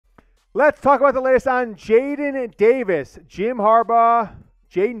Let's talk about the latest on Jadyn Davis. Jim Harbaugh,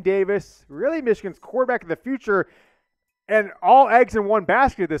 Jadyn Davis, really Michigan's quarterback of the future, and all eggs in one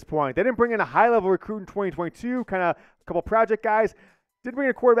basket at this point. They didn't bring in a high-level recruit in 2022, kind of a couple project guys. Didn't bring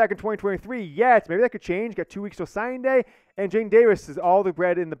in a quarterback in 2023 yet. Maybe that could change. Got 2 weeks till signing day. And Jadyn Davis is all the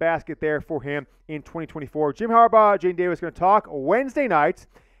bread in the basket there for him in 2024. Jim Harbaugh, Jadyn Davis going to talk Wednesday night.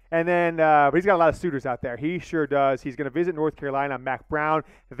 And then, but he's got a lot of suitors out there. He sure does. He's going to visit North Carolina on Mac Brown.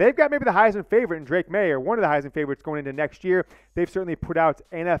 They've got maybe the Heisman favorite in Drake May, or one of the Heisman favorites going into next year. They've certainly put out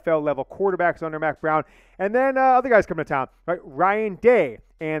NFL-level quarterbacks under Mac Brown. And then other guys coming to town, right? Ryan Day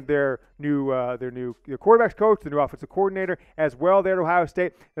and their new quarterbacks coach, the new offensive coordinator, as well there at Ohio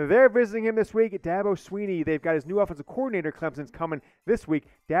State. They're visiting him this week at Dabo Swinney. They've got his new offensive coordinator, Clemson's, coming this week.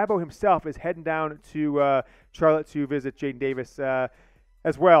 Dabo himself is heading down to Charlotte to visit Jadyn Davis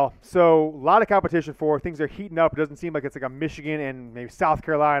as well. So a lot of competition for. Things are heating up. It doesn't seem like it's like a Michigan and maybe South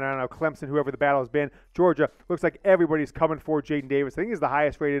Carolina, I don't know, Clemson, whoever the battle has been. Georgia, looks like everybody's coming for Jadyn Davis. I think he's the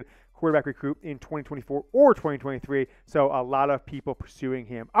highest rated quarterback recruit in 2024 or 2023. So a lot of people pursuing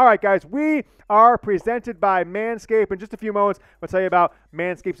him. All right, guys, we are presented by Manscaped. In just a few moments, I'll tell you about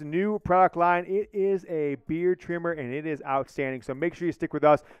Manscaped's new product line. It is a beard trimmer, and it is outstanding. So make sure you stick with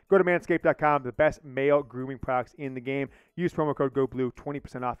us. Go to manscaped.com, the best male grooming products in the game. Use promo code GOBLUE,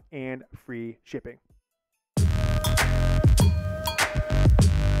 20% off and free shipping.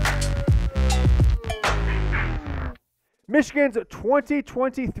 Michigan's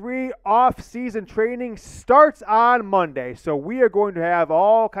 2023 off-season training starts on Monday, so we are going to have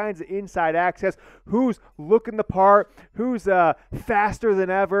all kinds of inside access. Who's looking the part, who's faster than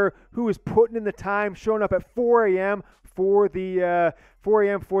ever, who is putting in the time, showing up at 4 a.m. for the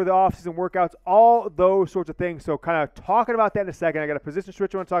off-season workouts, all those sorts of things. So kind of talking about that in a second. I got a position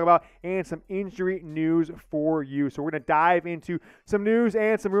switch I want to talk about and some injury news for you. So we're going to dive into some news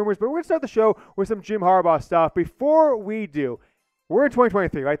and some rumors, but we're going to start the show with some Jim Harbaugh stuff. Before we do, we're in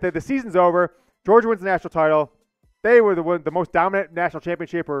 2023, right? The season's over. Georgia wins the national title. They were the most dominant national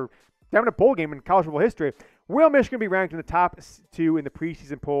championship or dominant bowl game in college football history. Will Michigan be ranked in the top 2 in the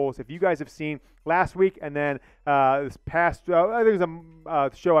preseason polls? If you guys have seen last week and then this past, I think it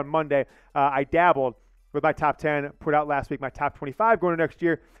was a show on Monday, I dabbled with my top 10, put out last week my top 25 going to next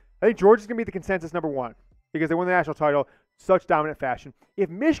year. I think Georgia's going to be the consensus number 1 because they won the national title such dominant fashion. If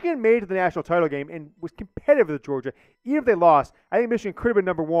Michigan made it to the national title game and was competitive with Georgia, even if they lost, I think Michigan could have been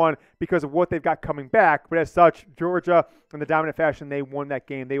number 1 because of what they've got coming back. But as such, Georgia, in the dominant fashion, they won that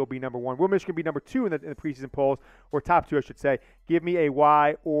game. They will be number 1. Will Michigan be number 2 in the preseason polls, or top 2, I should say? Give me a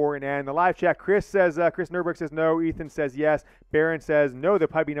Y or an N. The live chat, Chris Nurburg says no. Ethan says yes. Barron says no. They'll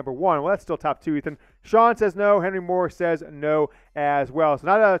probably be number 1. Well, that's still top 2, Ethan. Sean says no. Henry Moore says no as well. So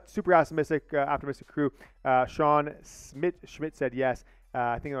not a super optimistic crew. Sean Schmidt said yes.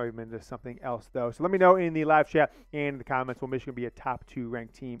 I think I meant something else, though. So let me know in the live chat and in the comments, will Michigan be a top 2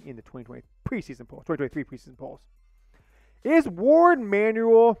 ranked team in the 2023 preseason polls? Is Warde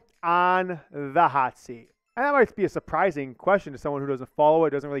Manuel on the hot seat? And that might be a surprising question to someone who doesn't follow it,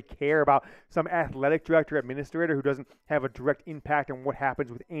 doesn't really care about some athletic director, administrator who doesn't have a direct impact on what happens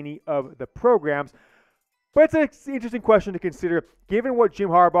with any of the programs. But it's an interesting question to consider, given what Jim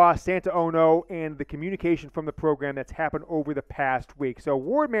Harbaugh, Santa Ono, and the communication from the program that's happened over the past week. So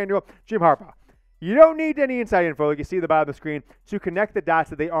Warde Manuel, Jim Harbaugh. You don't need any inside info, like you see at the bottom of the screen, to connect the dots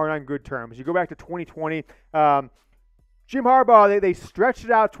that they aren't on good terms. You go back to 2020, Jim Harbaugh, they stretched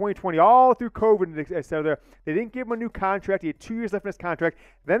it out 2020 all through COVID, etc. They didn't give him a new contract. He had 2 years left in his contract.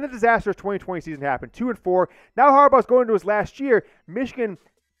 Then the disastrous 2020 season happened, 2-4. Now Harbaugh's going into his last year. Michigan,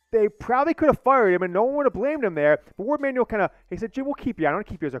 they probably could have fired him, and no one would have blamed him there. But Warde Manuel he said, Jim, we'll keep you. I don't want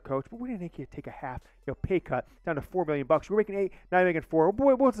to keep you as our coach, but we're going to make you take a half pay cut down to $4 million. We're making 8, now you're making 4.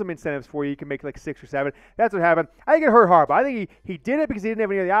 Boy, we'll have some incentives for you. You can make like 6 or 7. That's what happened. I think it hurt Harbaugh. I think he did it because he didn't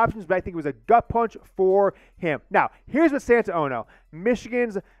have any other options, but I think it was a gut punch for him. Now, here's what Santa Ono,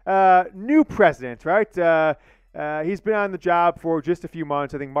 Michigan's new president, right? He's been on the job for just a few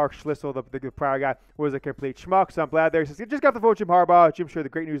months. I think Mark Schlissel, the prior guy, was a complete schmuck, so I'm glad there. He says, he just got the vote, Jim Harbaugh. Jim shared the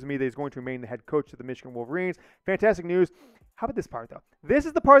great news with me that he's going to remain the head coach of the Michigan Wolverines. Fantastic news. How about this part, though? This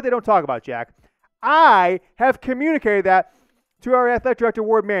is the part they don't talk about, Jack. I have communicated that to our athletic director,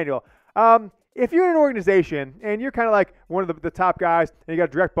 Warde Manuel. If you're in an organization and you're kind of like one of the top guys, and you got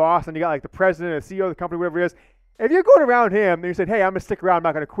a direct boss, and you got like the president or the CEO of the company, whatever it is, if you're going around him and you said, hey, I'm going to stick around, I'm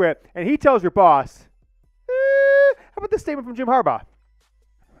not going to quit, and he tells your boss, how about this statement from Jim Harbaugh?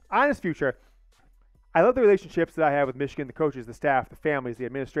 On his future, I love the relationships that I have with Michigan, the coaches, the staff, the families, the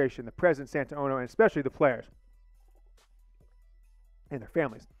administration, the president, Santa Ono, and especially the players and their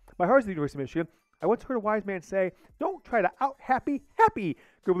families. My heart is the University of Michigan. I once heard a wise man say, don't try to out-happy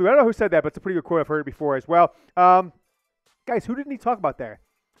Go Blue. I don't know who said that, but it's a pretty good quote. I've heard it before as well. Guys, who didn't he talk about there?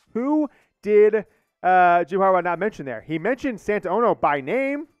 Who did Jim Harbaugh not mention there? He mentioned Santaono by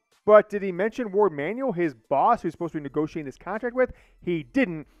name, but did he mention Warde Manuel, his boss, who's supposed to be negotiating this contract with? He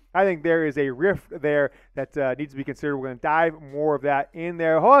didn't. I think there is a rift there that needs to be considered. We're going to dive more of that in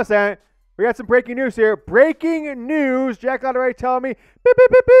there. Hold on a second. We got some breaking news here. Breaking news. Jack Lotteray telling me, boo, boo,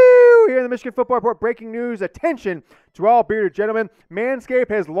 boo, boo, here in the Michigan Football Report. Breaking news. Attention to all bearded gentlemen. Manscaped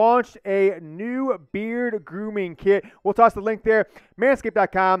has launched a new beard grooming kit. We'll toss the link there.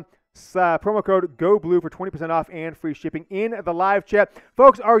 Manscaped.com. Promo code GOBLUE for 20% off and free shipping in the live chat.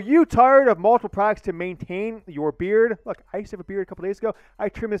 Folks, are you tired of multiple products to maintain your beard? Look, I used to have a beard a couple days ago. I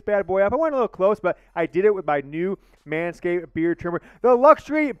trimmed this bad boy up. I went a little close, but I did it with my new Manscaped beard trimmer. The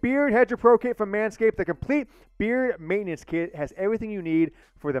Luxury Beard Hedger Pro Kit from Manscaped, the complete beard maintenance kit, has everything you need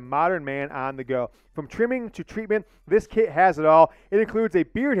for the modern man on the go. From trimming to treatment, this kit has it all. It includes a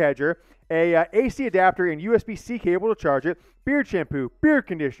beard hedger, a AC adapter and USB-C cable to charge it, beard shampoo, beard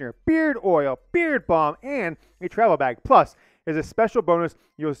conditioner, beard oil, beard balm, and a travel bag. Plus, as a special bonus,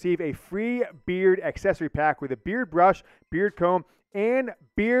 you'll receive a free beard accessory pack with a beard brush, beard comb, and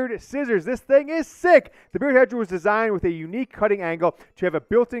beard scissors. This thing is sick. The beard hedger was designed with a unique cutting angle to have a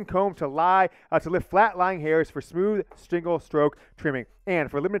built-in comb to lift flat-lying hairs for smooth single stroke trimming.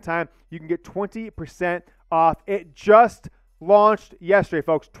 And for a limited time, you can get 20% off. It just launched yesterday,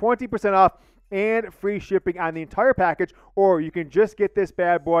 folks. 20% off and free shipping on the entire package, or you can just get this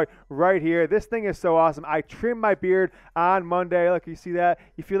bad boy right here. This thing is so awesome. I trimmed my beard on Monday. Look, you see that?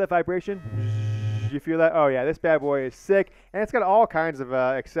 You feel that vibration? You feel that? Oh, yeah, this bad boy is sick. And it's got all kinds of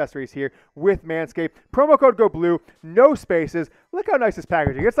accessories here with Manscaped. Promo code GOBLUE, no spaces. Look how nice this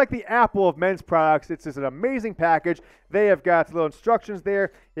packaging is. It's like the Apple of men's products. It's just an amazing package. They have got little instructions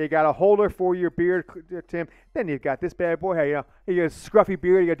there. You got a holder for your beard, Tim. Then you've got this bad boy. Hey, you got a scruffy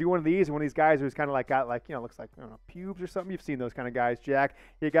beard. You got to do one of these. And one of these guys who's kind of like got like, looks like, I don't know, pubes or something. You've seen those kind of guys, Jack.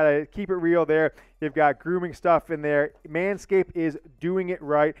 You got to keep it real there. You've got grooming stuff in there. Manscaped is doing it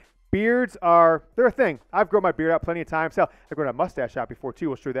right. Beards they're a thing. I've grown my beard out plenty of times. Hell, I've grown a mustache out before too.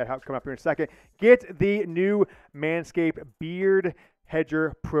 We'll show you that coming up here in a second. Get the new Manscaped Beard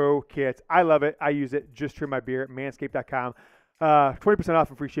Hedger Pro Kit. I love it. I use it. Just trim my beard. Manscaped.com. 20% off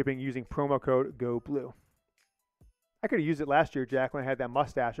and free shipping using promo code GOBLUE. I could have used it last year, Jack, when I had that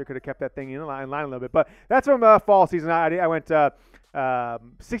mustache. I could have kept that thing in line a little bit. But that's from fall season. I went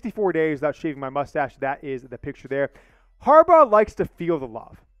 64 days without shaving my mustache. That is the picture there. Harbaugh likes to feel the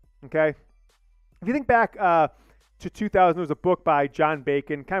love. Okay, if you think back to 2000, there was a book by John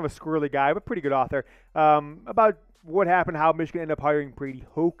Bacon, kind of a squirrely guy, but pretty good author, about what happened, how Michigan ended up hiring Brady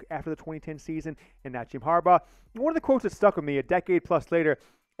Hoke after the 2010 season and not Jim Harbaugh. And one of the quotes that stuck with me a decade plus later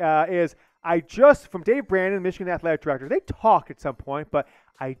is, from Dave Brandon, Michigan athletic director, they talked at some point, but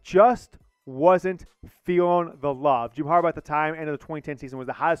I just wasn't feeling the love. Jim Harbaugh at the time, end of the 2010 season, was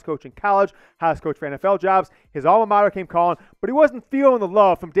the hottest coach in college, hottest coach for NFL jobs. His alma mater came calling, but he wasn't feeling the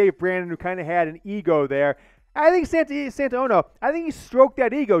love from Dave Brandon, who kind of had an ego there. I think Santaono, I think he stroked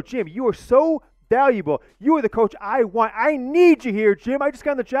that ego. Jim, you are so valuable. You are the coach I want. I need you here, Jim. I just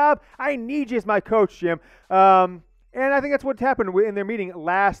got on the job. I need you as my coach, Jim. And I think that's what happened in their meeting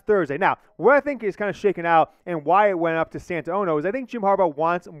last Thursday. Now, what I think is kind of shaken out and why it went up to Santaono is I think Jim Harbaugh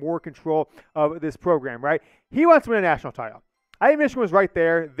wants more control of this program, right? He wants to win a national title. I think Michigan was right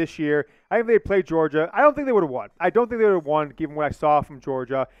there this year. I think they played Georgia. I don't think they would have won. I don't think they would have won given what I saw from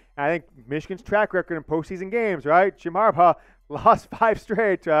Georgia. And I think Michigan's track record in postseason games, right? Jim Harbaugh lost 5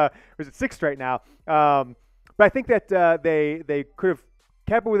 straight. Or is it 6 straight now? But I think that they could have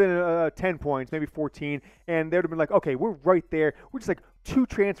kept it within 10 points, maybe 14, and they would have been like, okay, we're right there. We're just like 2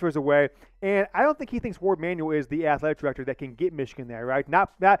 transfers away. And I don't think he thinks Warde Manuel is the athletic director that can get Michigan there, right?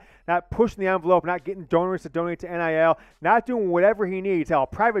 Not pushing the envelope, not getting donors to donate to NIL, not doing whatever he needs. Hell,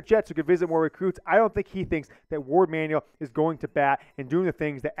 private jets who could visit more recruits. I don't think he thinks that Warde Manuel is going to bat and doing the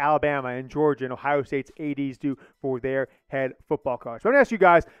things that Alabama and Georgia and Ohio State's ADs do for their head football coach. So I'm going to ask you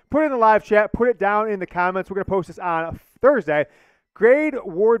guys, put it in the live chat, put it down in the comments. We're going to post this on Thursday. Grade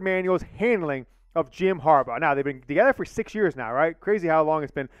Warde Manuel's handling of Jim Harbaugh. Now, they've been together for 6 years now, right? Crazy how long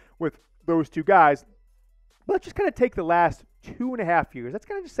it's been with those two guys. But let's just kind of take the last 2.5 years. Let's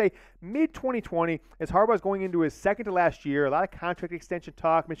kind of just say mid-2020 as Harbaugh's going into his second to last year. A lot of contract extension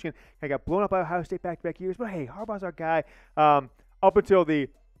talk. Michigan kind of got blown up by Ohio State back-to-back years. But, hey, Harbaugh's our guy. Up until the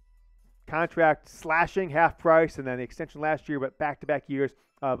contract slashing half price and then the extension last year, but back-to-back years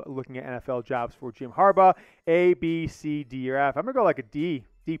of looking at NFL jobs for Jim Harbaugh. A, B, C, D, or F. I'm going to go like a D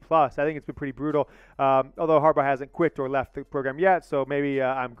D+. I think it's been pretty brutal, although Harbaugh hasn't quit or left the program yet, so maybe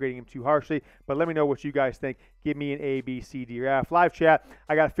I'm grading him too harshly. But let me know what you guys think. Give me an A, B, C, D, or F. Live chat,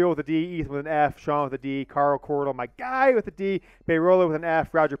 I got Phil with a D, Ethan with an F, Sean with a D, Carl Cordell, my guy with a D, Bayrola with an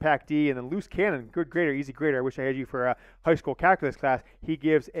F, Roger Pack D, and then Loose Cannon, good grader, easy grader. I wish I had you for a high school calculus class. He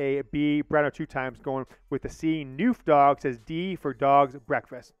gives a B. Breno 2 times going with the C. Noof Dog says D for dog's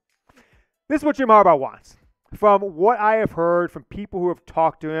breakfast. This is what Jim Harbaugh wants. From what I have heard from people who have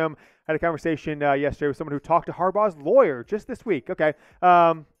talked to him, I had a conversation yesterday with someone who talked to Harbaugh's lawyer just this week. Okay,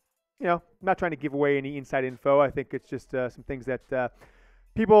 I'm not trying to give away any inside info. I think it's just some things that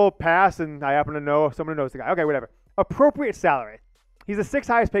people pass, and I happen to know someone who knows the guy. Okay, whatever. Appropriate salary. He's the 6th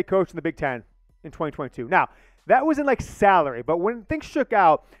highest paid coach in the Big Ten in 2022. Now, that wasn't like salary, but when things shook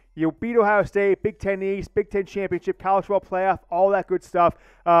out, you beat Ohio State, Big Ten East, Big Ten Championship, College Football Playoff, all that good stuff.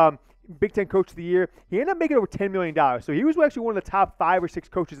 Big Ten Coach of the Year. He ended up making over $10 million. So he was actually one of the top 5 or 6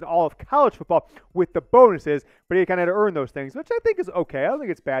 coaches in all of college football with the bonuses, but he kind of had to earn those things, which I think is okay. I don't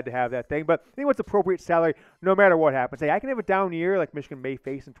think it's bad to have that thing, but I think what's appropriate salary no matter what happens. Hey, I can have a down year like Michigan may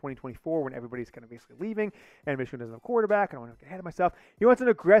face in 2024 when everybody's kind of basically leaving and Michigan doesn't have a quarterback. I don't want to get ahead of myself. He wants an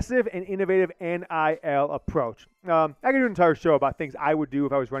aggressive and innovative NIL approach. I could do an entire show about things I would do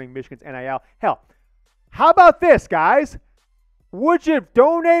if I was running Michigan's NIL. Hell, how about this, guys? Would you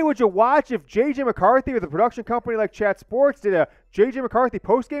donate? Would you watch if J.J. McCarthy with a production company like Chat Sports did a J.J. McCarthy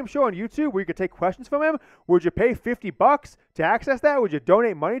postgame show on YouTube where you could take questions from him? Would you pay $50 to access that? Would you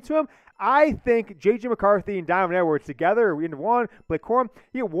donate money to him? I think J.J. McCarthy and Donovan Edwards together, into one, Blake Corum,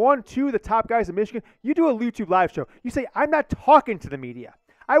 you get 1, 2 the top guys in Michigan. You do a YouTube live show. You say, I'm not talking to the media.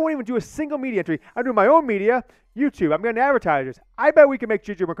 I won't even do a single media entry. I'm doing my own media, YouTube. I'm getting advertisers. I bet we can make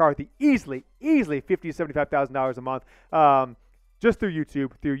J.J. McCarthy easily $50,000 to $75,000 a month. Just through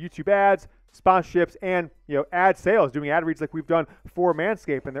YouTube ads, sponsorships, and ad sales, doing ad reads like we've done for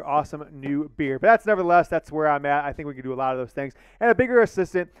Manscaped and their awesome new beer. But that's where I'm at. I think we can do a lot of those things. And a bigger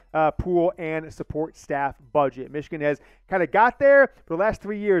assistant pool and support staff budget. Michigan has kind of got there for the last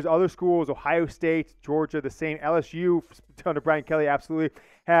 3 years. Other schools, Ohio State, Georgia, the same. LSU, under Brian Kelly, absolutely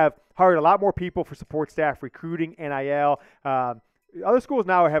have hired a lot more people for support staff, recruiting, NIL. Other schools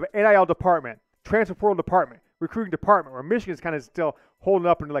now have an NIL department, transfer portal department, recruiting department, where Michigan is kind of still holding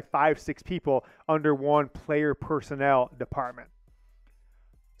up into like 5-6 people under one player personnel department.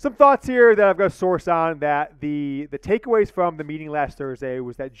 Some thoughts here that I've got a source on that the takeaways from the meeting last Thursday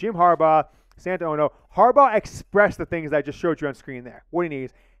was that Jim Harbaugh, Santa Ono, Harbaugh expressed the things that I just showed you on screen there, what he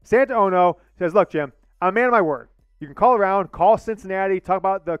needs. Santa Ono says, look, Jim, I'm a man of my word. You can call around, call Cincinnati, talk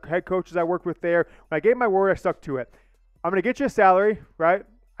about the head coaches I worked with there. When I gave my word, I stuck to it. I'm going to get you a salary, right?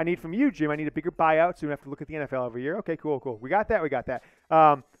 I need from you, Jim. I need a bigger buyout, so you don't have to look at the NFL every year. Okay, cool. We got that. We're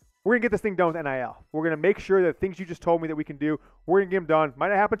going to get this thing done with NIL. We're going to make sure that things you just told me that we can do, we're going to get them done. Might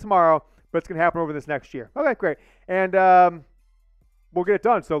not happen tomorrow, but it's going to happen over this next year. Okay, great. And we'll get it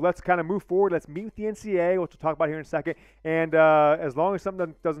done. So let's kind of move forward. Let's meet with the NCAA, which we'll talk about here in a second. And as long as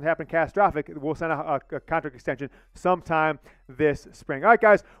something doesn't happen catastrophic, we'll send a contract extension sometime this spring. All right,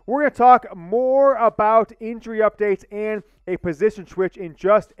 guys, we're going to talk more about injury updates and a position switch in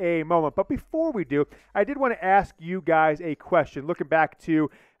just a moment. But before we do, I did want to ask you guys a question, looking back to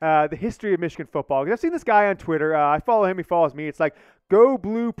the history of Michigan football. Because I've seen this guy on Twitter. I follow him. He follows me. It's like, Go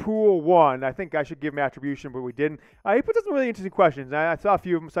Blue Pool 1. I think I should give him attribution, but we didn't. He put some really interesting questions. I saw a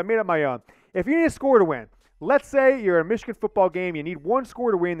few of them, so I made up my own. If you need a score to win, let's say you're in a Michigan football game. You need one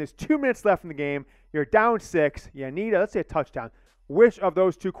score to win. There's 2 minutes left in the game. You're down 6. You need, let's say, a touchdown. Which of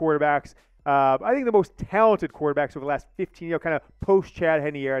those 2 quarterbacks, I think the most talented quarterbacks over the last 15 years, kind of post-Chad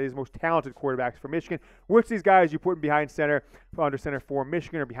Henne era, these most talented quarterbacks for Michigan. Which of these guys you put in behind center, under center for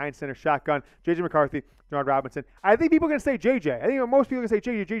Michigan, or behind center shotgun? J.J. McCarthy, Denard Robinson. I think people are going to say J.J. I think most people are going to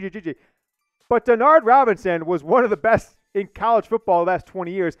say J.J. But Denard Robinson was one of the best in college football the last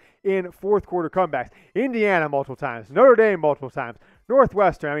 20 years in fourth quarter comebacks. Indiana multiple times, Notre Dame multiple times,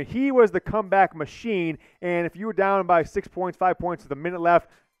 Northwestern. I mean, he was the comeback machine, and if you were down by 6 points, 5 points with a minute left,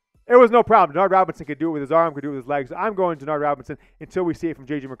 it was no problem. Denard Robinson could do it with his arm, could do it with his legs. I'm going Denard Robinson until we see it from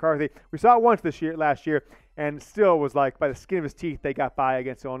J.J. McCarthy. We saw it once last year, and still was like by the skin of his teeth they got by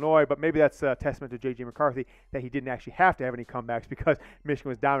against Illinois. But maybe that's a testament to J.J. McCarthy that he didn't actually have to have any comebacks because Michigan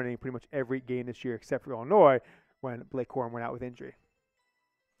was dominating pretty much every game this year except for Illinois when Blake Corum went out with injury.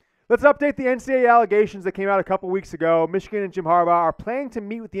 Let's update the NCAA allegations that came out a couple weeks ago. Michigan and Jim Harbaugh are planning to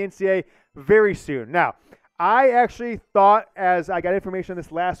meet with the NCAA very soon. Now, I actually thought, as I got information on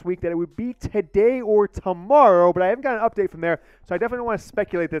this last week, that it would be today or tomorrow, but I haven't got an update from there, so I definitely don't want to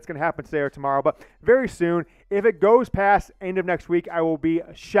speculate that it's going to happen today or tomorrow, but very soon. If it goes past end of next week, I will be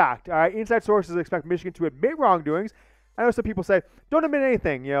shocked. All right, inside sources expect Michigan to admit wrongdoings. I know some people say, don't admit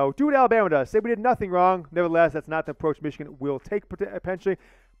anything. Do what Alabama does. Say we did nothing wrong. Nevertheless, that's not the approach Michigan will take potentially.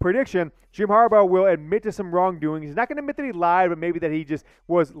 Prediction, Jim Harbaugh will admit to some wrongdoing. He's not going to admit that he lied, but maybe that he just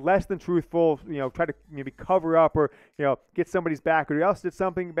was less than truthful, try to maybe cover up or, get somebody's back or he else did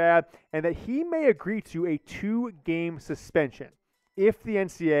something bad, and that he may agree to a 2-game suspension if the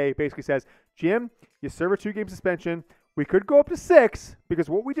NCAA basically says, Jim, you serve a 2-game suspension. We could go up to 6 because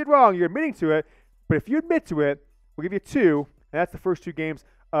what we did wrong, you're admitting to it, but if you admit to it, we'll give you 2, and that's the first 2 games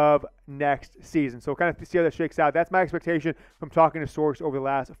of next season. So kind of see how that shakes out. That's my expectation from talking to source over the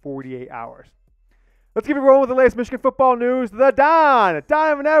last 48 hours. Let's keep it rolling with the latest Michigan football news. The Don,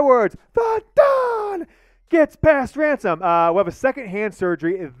 Donovan Edwards, the Don gets past ransom. We'll have a second hand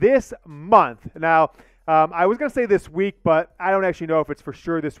surgery this month. Now, I was going to say this week, but I don't actually know if it's for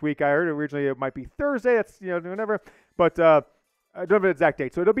sure this week. I heard originally it might be Thursday. That's, whatever. But I don't have an exact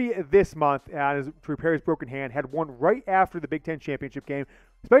date. So it'll be this month to repair his broken hand. Had one right after the Big Ten championship game.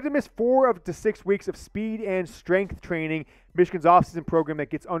 Expected to miss 4 to 6 weeks of speed and strength training. Michigan's offseason program that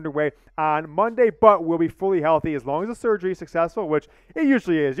gets underway on Monday, but will be fully healthy as long as the surgery is successful, which it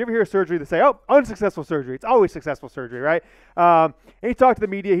usually is. You ever hear a surgery that say, oh, unsuccessful surgery? It's always successful surgery, right? And he talked to the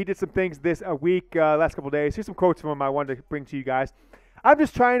media. He did some things this week, last couple of days. Here's some quotes from him I wanted to bring to you guys. I'm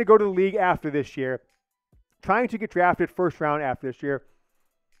just trying to go to the league after this year. Trying to get drafted first round after this year.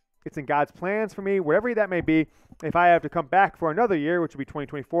 It's in God's plans for me, whatever that may be. If I have to come back for another year, which would be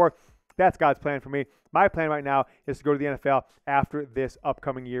 2024, that's God's plan for me. My plan right now is to go to the NFL after this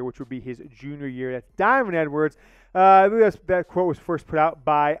upcoming year, which would be his junior year. That's Donovan Edwards. That quote was first put out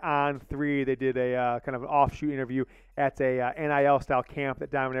by On3. They did a kind of an offshoot interview at a NIL-style camp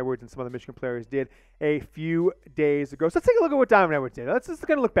that Donovan Edwards and some other Michigan players did a few days ago. So let's take a look at what Donovan Edwards did. Let's just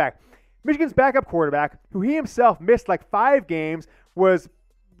kind of look back. Michigan's backup quarterback, who he himself missed like 5 games, was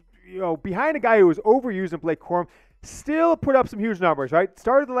behind a guy who was overused in Blake Corum, still put up some huge numbers, right?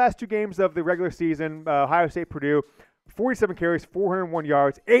 Started the last 2 games of the regular season, Ohio State, Purdue, 47 carries, 401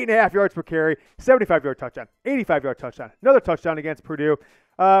 yards, 8.5 yards per carry, 75-yard touchdown, 85-yard touchdown, another touchdown against Purdue,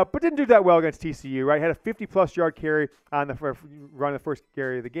 but didn't do that well against TCU, right? Had a 50-plus yard carry on the run, the first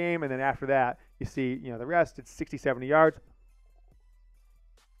carry of the game, and then after that, you see, the rest, it's 60, 70 yards.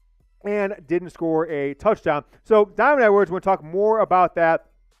 And didn't score a touchdown. So Donovan Edwards, we're going to talk more about that,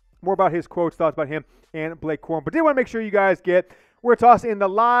 more about his quotes, thoughts about him and Blake Corum. But did want to make sure you guys we're tossing in the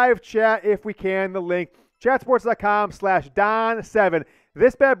live chat if we can, the link, chatsports.com/Don7.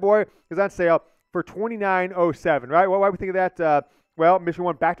 This bad boy is on sale for $29.07, right? Well, why do we think of that? Michigan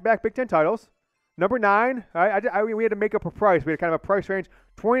won back-to-back Big Ten titles. Number 9, right? We had to make up a price. We had kind of a price range,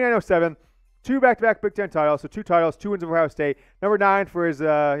 $29.07. 2 back-to-back Big Ten titles, so 2 titles, 2 wins over Ohio State. Number 9 for his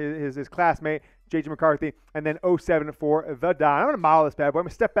classmate, J.J. McCarthy, and then 07 for the Don. I'm going to model this bad boy. I'm going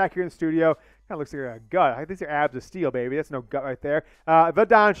to step back here in the studio. Kind of looks like a gut. I think these are abs of steel, baby. That's no gut right there. The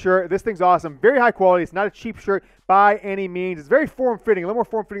Don shirt. This thing's awesome. Very high quality. It's not a cheap shirt by any means. It's very form-fitting, a little more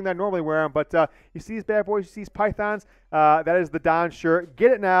form-fitting than I normally wear them. But you see these bad boys, you see these pythons? That is the Don shirt.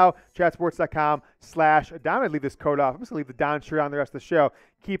 Get it now. Chatsports.com/Don. I'd leave this coat off. I'm just going to leave the Don shirt on the rest of the show.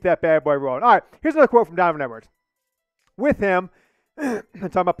 Keep that bad boy rolling. All right, here's another quote from Donovan Edwards. With him, I'm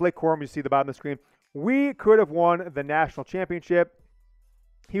talking about Blake Corum, you see the bottom of the screen, we could have won the national championship.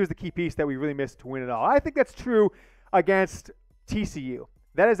 He was the key piece that we really missed to win it all. I think that's true against TCU.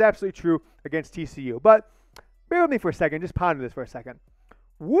 That is absolutely true against TCU. But bear with me for a second. Just ponder this for a second.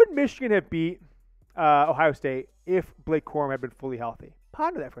 Would Michigan have beat Ohio State if Blake Corum had been fully healthy?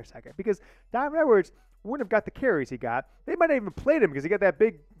 Ponder that for a second. Because Donovan Edwards wouldn't have got the carries he got. They might have even played him because he got that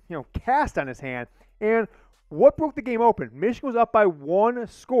big cast on his hand. And what broke the game open? Michigan was up by 1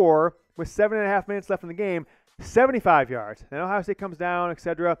 score with 7.5 minutes left in the game. 75 yards. Then Ohio State comes down,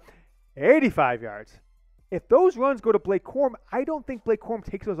 etc. 85 yards. If those runs go to Blake Corum, I don't think Blake Corum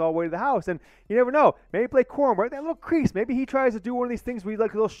takes those all the way to the house. And you never know. Maybe Blake Corum, right, that little crease, maybe he tries to do one of these things where he's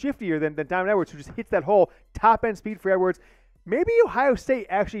like a little shiftier than Donovan Edwards, who just hits that hole, top-end speed for Edwards. Maybe Ohio State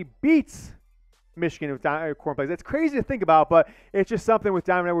actually beats Michigan with Corum plays. It's crazy to think about, but it's just something with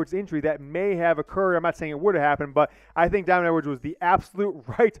Donovan Edwards' injury that may have occurred. I'm not saying it would have happened, but I think Donovan Edwards was the absolute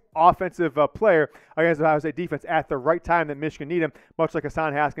right offensive player against the Ohio State defense at the right time that Michigan needed him, much like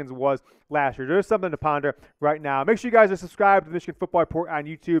Hassan Haskins was last year. There's something to ponder right now. Make sure you guys are subscribed to the Michigan Football Report on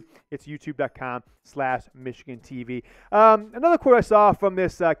YouTube. It's youtube.com/MichiganTV. Another quote I saw from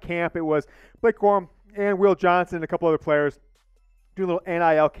this camp, it was Blake Corum and Will Johnson and a couple other players do a little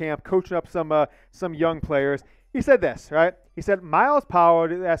NIL camp, coaching up some young players. He said this, right? He said Miles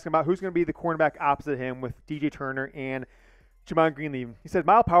Pollard, asking about who's going to be the cornerback opposite him with DJ Turner and Jamon Greenleaf. He said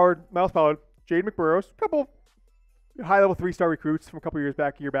Miles Pollard, Jaden McBurrows, a couple high-level 3-star recruits from a couple years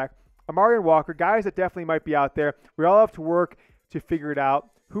back, a year back. Amari and Walker, guys that definitely might be out there. We all have to work to figure it out.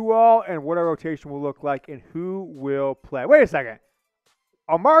 Who all and what our rotation will look like and who will play. Wait a second.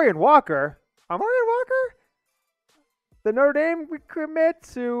 Amari and Walker? The Notre Dame commit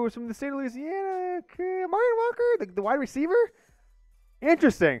from the state of Louisiana? Amari and Walker? The wide receiver?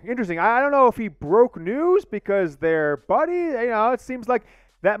 Interesting. I don't know if he broke news because they're buddy. It seems like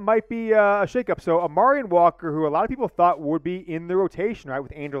that might be a shakeup. So Amari and Walker, who a lot of people thought would be in the rotation, right,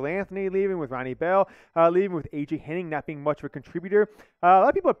 with Andrew Anthony leaving, with Ronnie Bell leaving, with A.J. Henning not being much of a contributor. A lot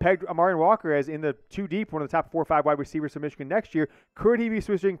of people have pegged Amari and Walker as in the two deep, one of the top 4 or 5 wide receivers of Michigan next year. Could he be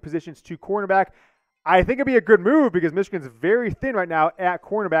switching positions to cornerback? I think it'd be a good move because Michigan's very thin right now at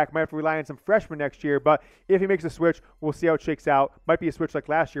cornerback. Might have to rely on some freshmen next year, but if he makes a switch, we'll see how it shakes out. Might be a switch like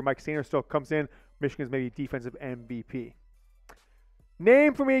last year. Mike Sanders still comes in. Michigan's maybe defensive MVP.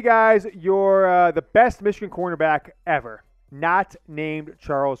 Name for me, guys, your the best Michigan cornerback ever, not named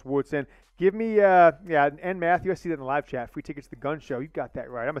Charles Woodson. Give me, and Matthew, I see that in the live chat. Free tickets to the gun show. You got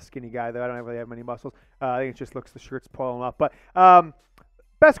that right. I'm a skinny guy, though. I don't really have many muscles. I think it just looks the shirt's pulling up. But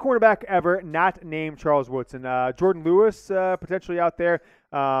best cornerback ever, not named Charles Woodson. Jordan Lewis potentially out there.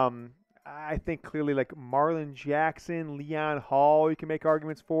 I think clearly like Marlon Jackson, Leon Hall, you can make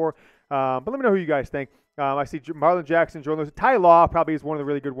arguments for. But let me know who you guys think. I see Marlon Jackson, Jordan Lewis. Ty Law probably is one of the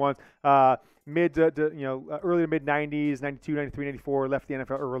really good ones. Early to mid 90s, 92, 93, 94, left the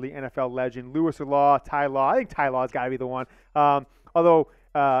NFL early, NFL legend. Lewis or Law, Ty Law. I think Ty Law's got to be the one. Although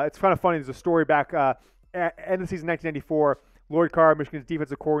it's kind of funny, there's a story back at end of the season 1994. Lloyd Carr, Michigan's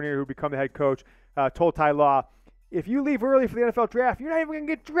defensive coordinator who became the head coach, told Ty Law, if you leave early for the NFL draft, you're not even going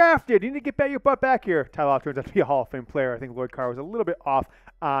to get drafted. You need to get your butt back here. Ty Law turns out to be a Hall of Fame player. I think Lloyd Carr was a little bit off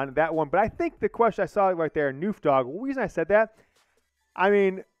on that one. But I think the question I saw right there, Noof Dog, the reason I said that, I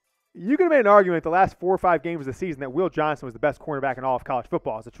mean, you could have made an argument the last 4 or 5 games of the season that Will Johnson was the best cornerback in all of college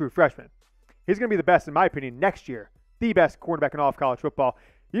football as a true freshman. He's going to be the best, in my opinion, next year. The best cornerback in all of college football.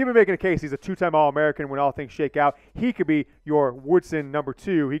 You've been making a case he's a 2-time All-American when all things shake out. He could be your Woodson number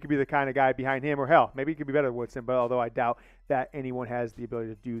 2. He could be the kind of guy behind him, or hell, maybe he could be better than Woodson, but although I doubt that anyone has the ability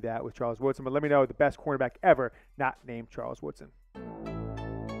to do that with Charles Woodson. But let me know the best cornerback ever, not named Charles Woodson.